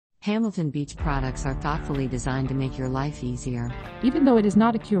Hamilton Beach products are thoughtfully designed to make your life easier. Even though it is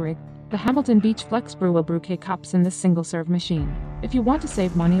not a Keurig, the Hamilton Beach FlexBrew will brew K-cups in this single-serve machine. If you want to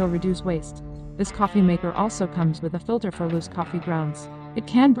save money or reduce waste, this coffee maker also comes with a filter for loose coffee grounds. It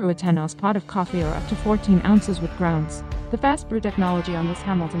can brew a 10-ounce pot of coffee or up to 14 ounces with grounds. The fast brew technology on this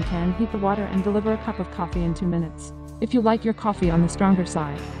Hamilton can heat the water and deliver a cup of coffee in 2 minutes. If you like your coffee on the stronger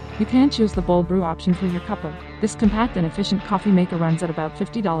side, you can choose the bold brew option for your cuppa. This compact and efficient coffee maker runs at about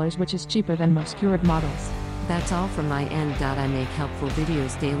 $50, which is cheaper than most Keurig models. That's all from my end. I make helpful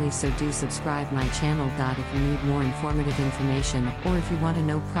videos daily, so do subscribe my channel. If you need more informative information, or if you want to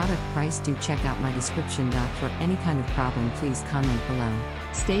know product price, do check out my description. For any kind of problem, please comment below.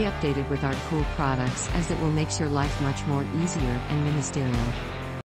 Stay updated with our cool products, as it will make your life much more easier and ministerial.